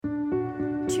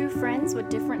two friends with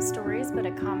different stories but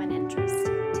a common interest.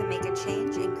 To make a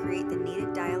change and create the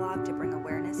needed dialogue to bring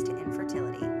awareness to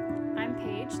infertility. I'm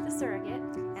Paige, the surrogate.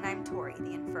 And I'm Tori,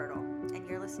 the infertile. And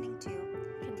you're listening to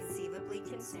Conceivably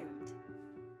Consumed.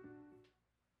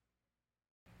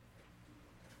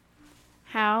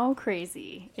 How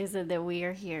crazy is it that we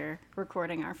are here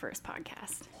recording our first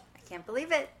podcast? I can't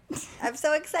believe it. I'm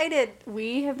so excited.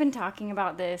 We have been talking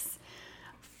about this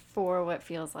for what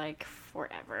feels like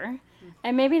forever.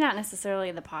 And maybe not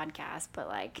necessarily the podcast, but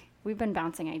like we've been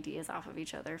bouncing ideas off of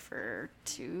each other for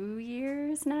 2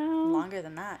 years now. Longer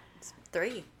than that. It's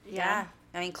 3. Yeah.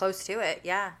 I mean, close to it.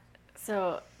 Yeah.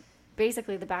 So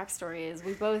basically the backstory is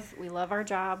we love our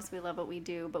jobs, we love what we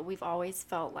do, but we've always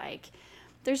felt like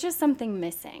there's just something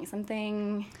missing,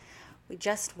 something. We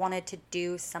just wanted to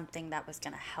do something that was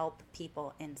going to help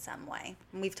people in some way.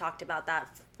 And we've talked about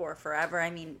that for forever.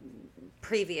 I mean,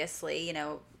 previously,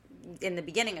 in the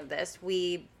beginning of this,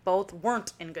 we both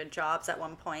weren't in good jobs at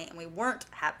one point, and we weren't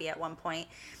happy at one point.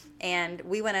 And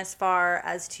we went as far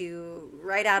as to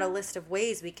write out a list of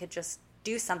ways we could just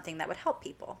do something that would help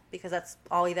people, because that's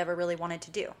all we've ever really wanted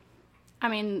to do. I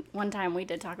mean, one time we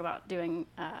did talk about doing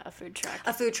a food truck.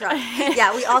 A food truck.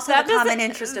 Yeah, we also have a common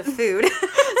interest of food.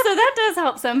 So that does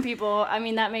help some people. I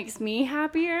mean, that makes me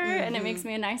happier and it makes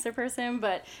me a nicer person,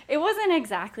 but it wasn't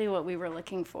exactly what we were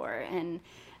looking for. And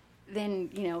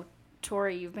then,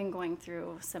 Tori, you've been going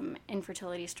through some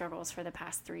infertility struggles for the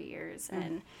past 3 years,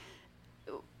 and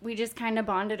we just kind of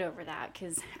bonded over that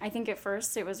because I think at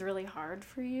first it was really hard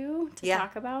for you to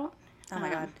talk about. Oh,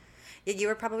 my God. You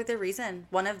were probably the reason,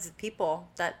 one of the people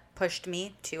that pushed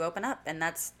me to open up, and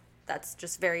that's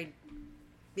just very,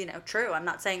 true. I'm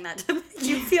not saying that to make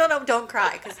you feel, don't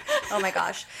cry, because, oh my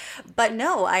gosh. But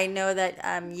no, I know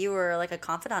that you were like a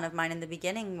confidant of mine in the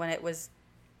beginning when it was,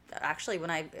 actually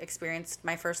when I experienced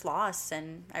my first loss,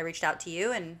 and I reached out to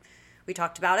you, and we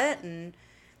talked about it, and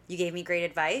you gave me great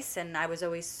advice, and I was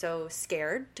always so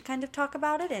scared to kind of talk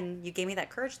about it, and you gave me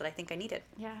that courage that I think I needed.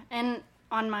 Yeah, and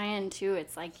on my end too,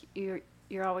 it's like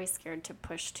you're always scared to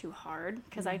push too hard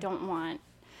because I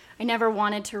never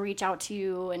wanted to reach out to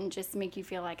you and just make you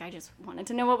feel like I just wanted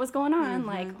to know what was going on.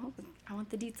 Like, I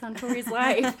want the deets on Tori's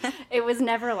life. It was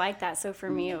never like that. So for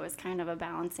me, it was kind of a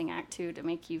balancing act too, to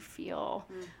make you feel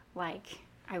like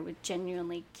I would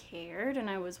genuinely cared and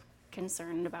I was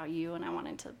concerned about you and I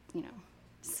wanted to,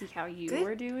 see how you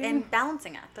were doing. And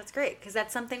balancing act. That's great, because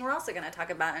that's something we're also going to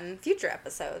talk about in future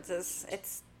episodes.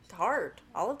 It's hard.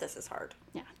 All of this is hard.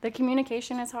 Yeah, the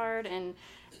communication is hard, and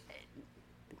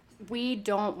we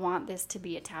don't want this to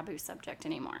be a taboo subject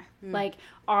anymore. Like,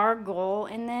 our goal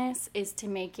in this is to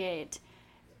make it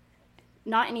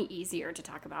not any easier to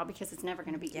talk about, because it's never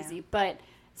going to be easy, but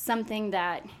something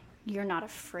that you're not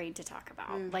afraid to talk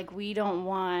about. Like, we don't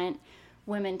want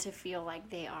women to feel like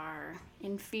they are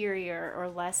inferior or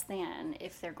less than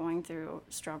if they're going through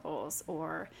struggles,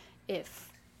 or if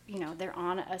they're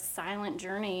on a silent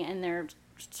journey and they're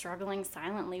struggling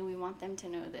silently. We want them to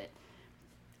know that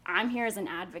I'm here as an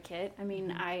advocate. I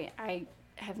mean, I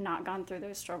have not gone through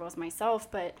those struggles myself,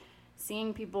 but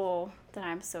seeing people that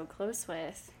I'm so close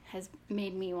with has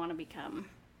made me want to become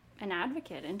an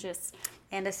advocate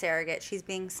and a surrogate. She's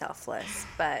being selfless,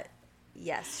 but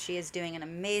yes, she is doing an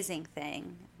amazing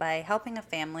thing by helping a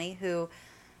family who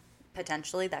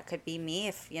potentially that could be me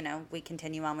if, we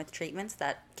continue on with treatments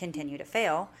that continue to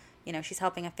fail. She's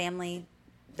helping a family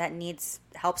that needs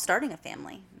help starting a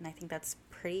family. And I think that's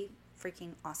pretty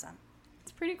freaking awesome.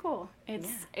 It's pretty cool.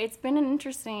 It's been an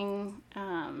interesting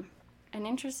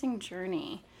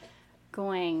journey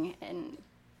going, and,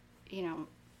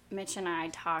 Mitch and I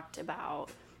talked about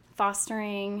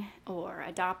fostering or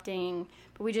adopting,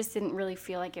 but we just didn't really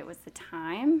feel like it was the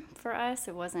time for us.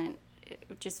 It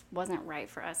just wasn't right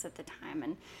for us at the time,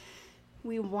 and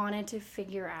we wanted to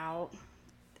figure out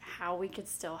how we could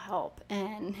still help.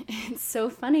 And it's so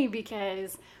funny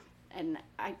because, when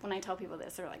I tell people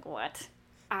this, they're like, what?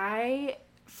 I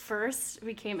first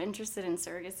became interested in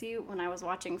surrogacy when I was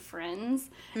watching Friends,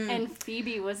 and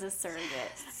Phoebe was a surrogate.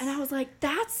 And I was like,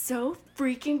 that's so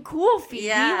freaking cool, Phoebe.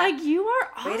 Yeah. Like, you are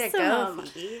awesome. Way to go,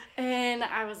 Phoebe. And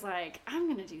I was like, I'm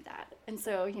going to do that. And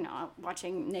so, I'm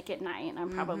watching Nick at Night, and I'm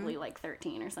probably like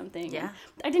 13 or something. Yeah. And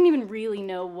I didn't even really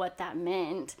know what that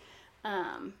meant.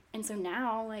 And so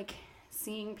now, like,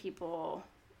 seeing people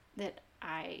that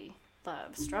I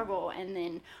love struggle, and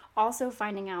then also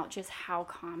finding out just how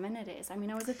common it is. I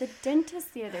mean, I was at the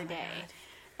dentist the other day,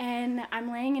 and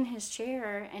I'm laying in his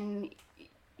chair, and,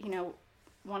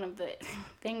 one of the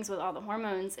things with all the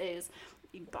hormones is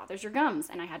it bothers your gums,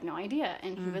 and I had no idea.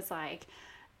 And he was like,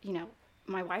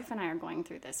 my wife and I are going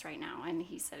through this right now, and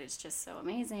he said it's just so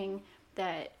amazing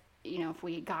that, you know, if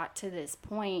we got to this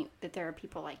point, that there are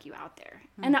people like you out there.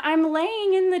 And I'm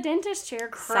laying in the dentist chair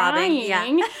crying. Sobbing,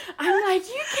 yeah. I'm like,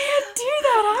 you can't do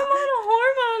that. I'm on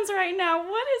hormones right now.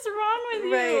 What is wrong with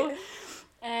you? Right.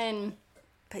 And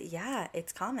But yeah,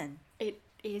 it's common. it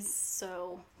is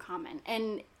so common.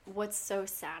 And what's so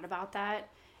sad about that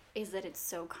is that it's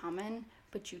so common,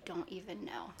 but you don't even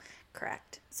know.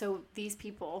 Correct. So these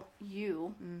people,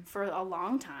 for a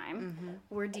long time,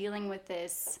 were dealing with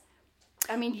this.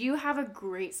 I mean, you have a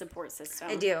great support system.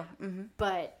 I do.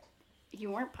 But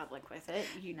you weren't public with it.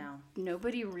 No.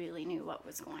 Nobody really knew what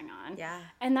was going on. Yeah.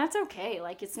 And that's okay.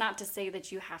 Like, it's not to say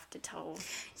that you have to tell.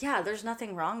 Yeah, there's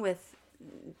nothing wrong with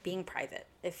being private.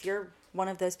 If you're one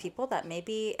of those people that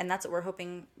maybe, and that's what we're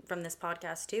hoping from this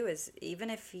podcast too, is even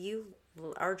if you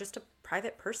are just a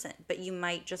private person, but you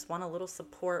might just want a little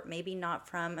support, maybe not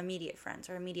from immediate friends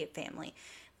or immediate family,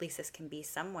 at least this can be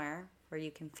somewhere where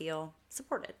you can feel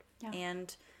supported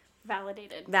and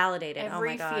Validated. validated. Every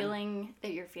oh my God. feeling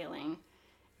that you're feeling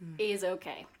is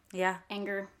okay. Yeah.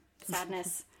 Anger,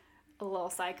 sadness, a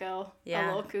little psycho, Yeah.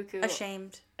 a little cuckoo.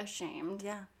 Ashamed.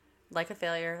 Yeah. Like a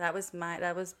failure. That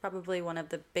was probably one of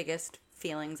the biggest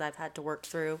feelings I've had to work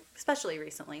through, especially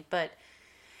recently. But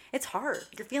it's hard.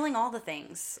 You're feeling all the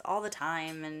things all the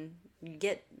time, and you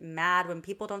get mad when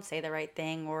people don't say the right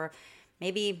thing, or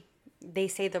maybe they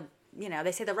say the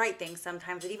right thing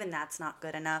sometimes, but even that's not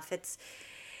good enough. It's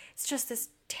just this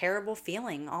terrible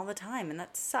feeling all the time, and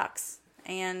that sucks.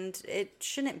 And it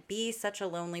shouldn't be such a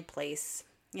lonely place.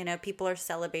 You know, people are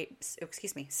celebrating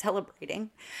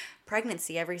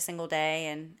pregnancy every single day,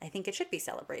 and I think it should be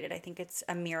celebrated. I think it's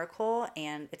a miracle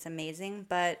and it's amazing,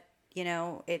 but, you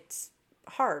know, it's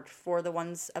hard for the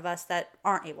ones of us that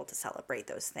aren't able to celebrate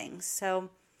those things. So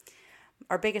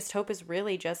our biggest hope is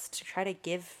really just to try to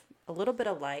give a little bit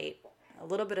of light, a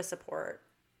little bit of support,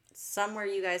 somewhere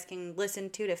you guys can listen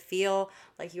to feel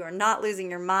like you are not losing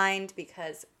your mind,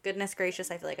 because goodness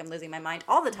gracious, I feel like I'm losing my mind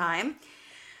all the time,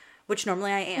 which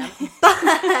normally I am,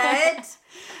 but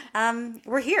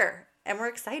we're here and we're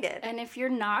excited. And if you're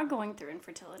not going through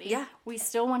infertility, we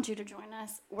still want you to join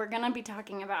us. We're going to be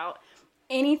talking about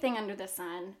anything under the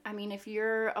sun. I mean, if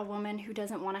you're a woman who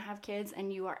doesn't want to have kids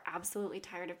and you are absolutely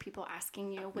tired of people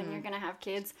asking you when you're going to have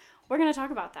kids, we're going to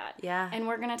talk about that. Yeah. And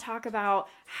we're going to talk about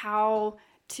how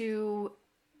to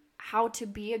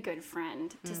be a good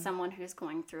friend to someone who's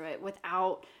going through it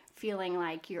without feeling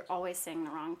like you're always saying the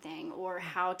wrong thing, or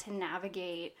how to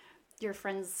navigate your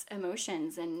friend's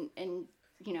emotions and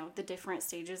you know, the different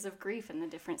stages of grief and the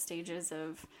different stages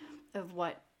of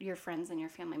what your friends and your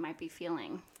family might be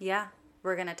feeling. Yeah.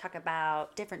 We're going to talk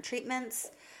about different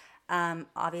treatments.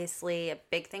 Obviously, a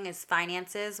big thing is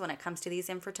finances when it comes to these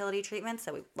infertility treatments,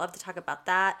 so we'd love to talk about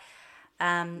that.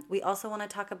 We also want to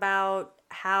talk about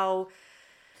how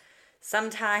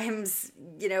sometimes,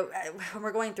 you know, when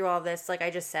we're going through all this, like I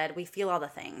just said, we feel all the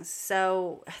things.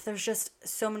 So there's just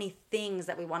so many things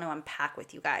that we want to unpack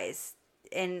with you guys.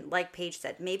 And like Paige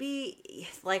said, maybe,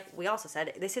 like we also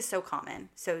said, this is so common.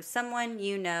 So someone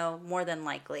you know more than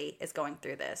likely is going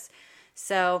through this.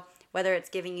 So whether it's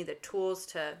giving you the tools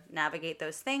to navigate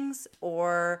those things,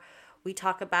 or we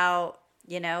talk about,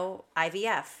 you know,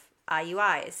 IVF,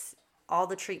 IUIs, all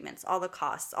the treatments, all the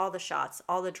costs, all the shots,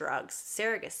 all the drugs,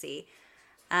 surrogacy.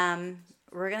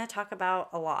 We're going to talk about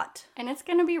a lot. And it's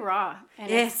going to be raw. And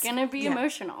it's going to be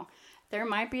emotional. There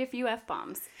might be a few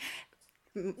F-bombs.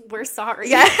 We're sorry.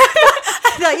 Yeah.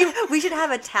 I thought we should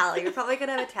have a tally. We're probably going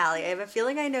to have a tally. I have a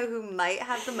feeling I know who might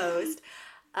have the most.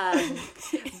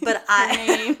 But Her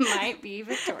name might be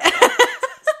Victoria.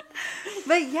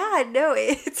 But yeah, no,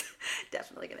 it's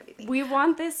definitely going to be me. We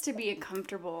want this to be a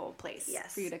comfortable place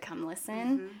for you to come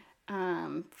listen,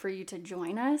 for you to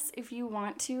join us if you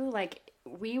want to. Like,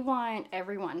 we want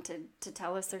everyone to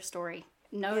tell us their story.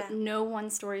 No one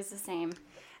story is the same.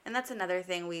 And that's another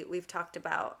thing we've talked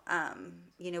about.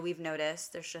 You know, we've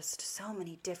noticed there's just so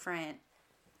many different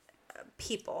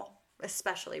people,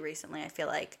 especially recently, I feel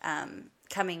like,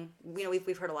 coming, you know,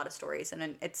 we've heard a lot of stories,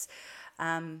 and it's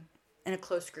in a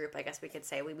close group, I guess we could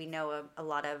say. We know a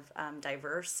lot of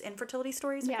diverse infertility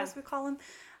stories, I guess we call them.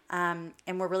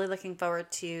 And we're really looking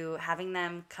forward to having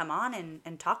them come on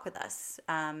and talk with us.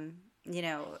 You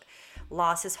know,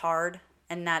 loss is hard,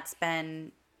 and that's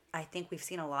been, I think we've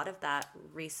seen a lot of that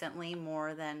recently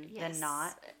more than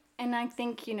not. And I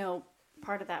think, you know,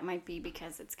 part of that might be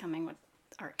because it's coming with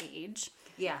our age.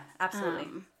 Yeah,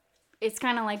 absolutely. It's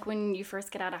kind of like when you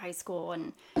first get out of high school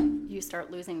and you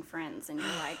start losing friends and you're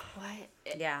like,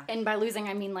 what? Yeah. And by losing,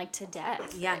 I mean like to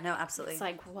death. Yeah, no, absolutely. It's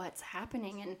like, what's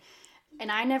happening?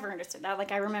 And I never understood that.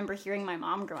 Like, I remember hearing my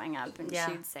mom growing up, and Yeah.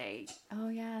 she'd say, oh,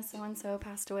 yeah, so-and-so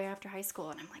passed away after high school.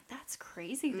 And I'm like, that's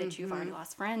crazy that you've already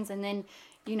lost friends. And then,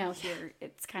 you know, here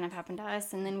it's kind of happened to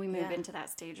us. And then we move into that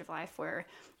stage of life where,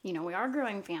 you know, we are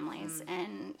growing families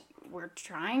and we're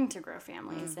trying to grow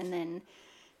families. And then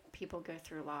people go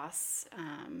through loss.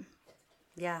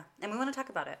 Yeah. And we want to talk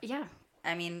about it. Yeah.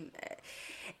 I mean,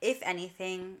 if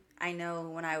anything, I know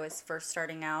when I was first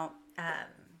starting out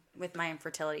with my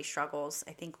infertility struggles,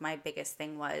 I think my biggest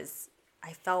thing was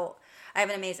I have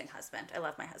an amazing husband. I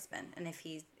love my husband. And if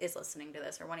he is listening to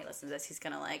this or when he listens to this, he's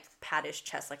going to like pat his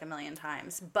chest like a million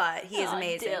times. But he is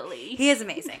amazing. Dilly. He is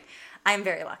amazing. I'm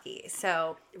very lucky.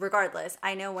 So regardless,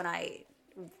 I know when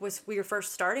we were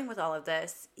first starting with all of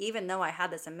this, even though I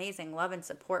had this amazing love and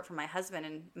support from my husband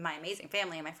and my amazing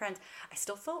family and my friends, I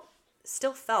still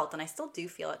felt, and I still do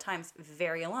feel at times,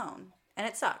 very alone. And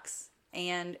it sucks.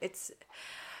 And it's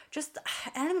just,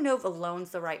 I don't know if alone's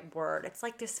the right word. It's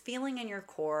like this feeling in your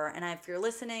core. And if you're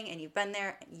listening and you've been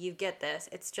there, you get this.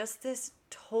 It's just this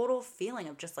total feeling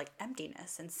of just like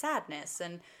emptiness and sadness.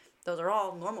 And those are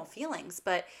all normal feelings.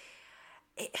 But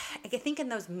I think in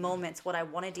those moments, what I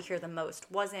wanted to hear the most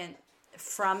wasn't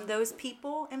from those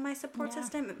people in my support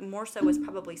system. It more so was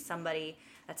probably somebody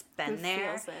that's been Who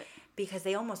there. feels it. Because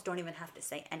they almost don't even have to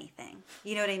say anything.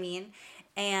 You know what I mean?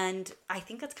 And I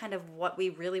think that's kind of what we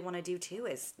really want to do too,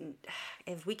 is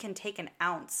if we can take an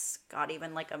ounce, God,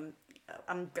 even like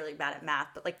I'm really bad at math,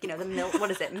 but like, you know,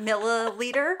 what is it?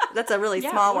 Milliliter? That's a really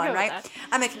small we'll one, go with right? that.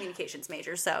 I'm a communications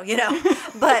major, so, you know,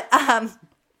 but,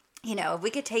 you know, if we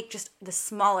could take just the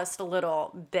smallest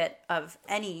little bit of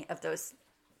any of those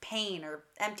pain or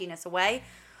emptiness away,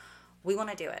 we want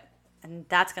to do it. And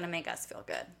that's going to make us feel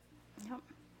good. Yep.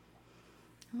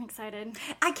 I'm excited.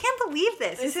 I can't believe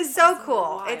this. This is so cool.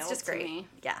 wild It's just to great. me.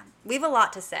 Yeah. We have a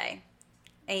lot to say.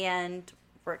 And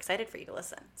we're excited for you to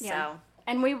listen. Yeah. So,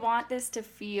 And we want this to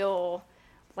feel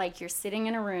like you're sitting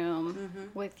in a room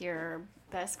with your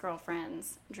best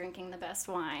girlfriends, drinking the best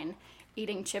wine,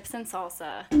 eating chips and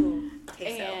salsa,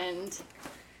 queso. and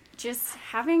just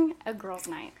having a girls'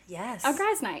 night. Yes. A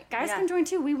guys' night. Guys Yeah. can join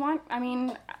too.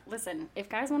 Listen, if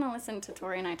guys want to listen to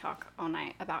Tori and I talk all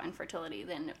night about infertility,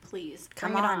 then please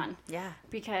bring Come it on. on. Yeah.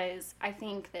 Because I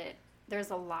think that there's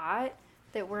a lot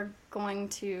that we're going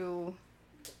to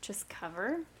just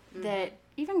cover that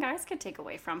even guys could take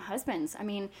away from husbands. I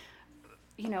mean,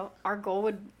 you know, our goal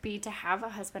would be to have a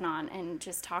husband on and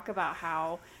just talk about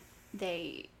how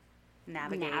they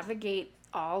navigate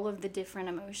all of the different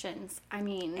emotions. I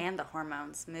mean, And the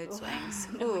hormones, mood swings.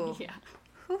 Ooh. yeah.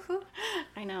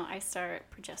 I know. I start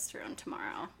progesterone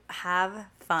tomorrow. Have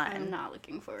fun. I'm not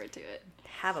looking forward to it.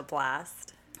 Have a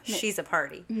blast. She's a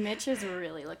party. Mitch is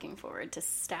really looking forward to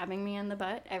stabbing me in the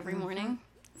butt every morning.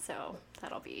 So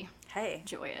that'll be Hey.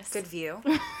 joyous. Good view.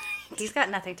 He's got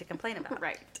nothing to complain about.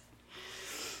 Right.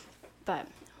 But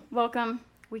welcome.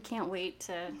 We can't wait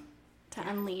to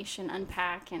unleash and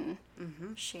unpack and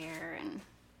share and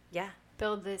Yeah.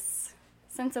 build this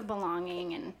sense of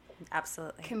belonging and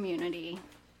Absolutely. community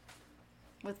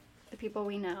with the people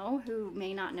we know who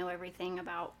may not know everything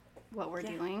about what we're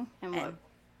doing and what.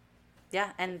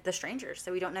 Yeah. And the strangers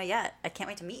that we don't know yet. I can't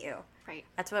wait to meet you. Right.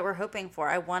 That's what we're hoping for.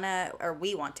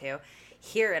 We want to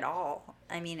hear it all.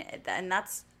 I mean, and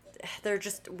that's,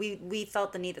 we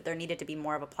felt the need that there needed to be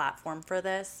more of a platform for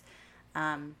this.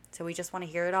 So we just want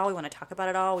to hear it all. We want to talk about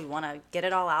it all. We want to get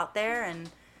it all out there and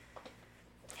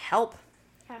help.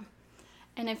 Yeah.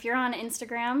 And if you're on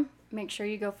Instagram, make sure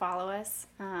you go follow us.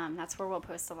 That's where we'll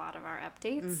post a lot of our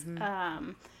updates.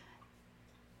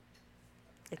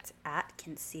 It's at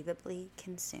Conceivably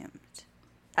Consumed.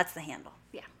 That's the handle.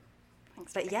 Yeah.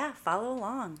 Thanks. But yeah, follow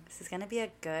along. This is going to be a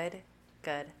good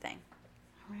thing.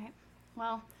 All right.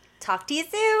 Well, Talk to you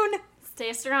soon.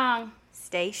 stay strong.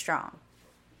 Stay strong.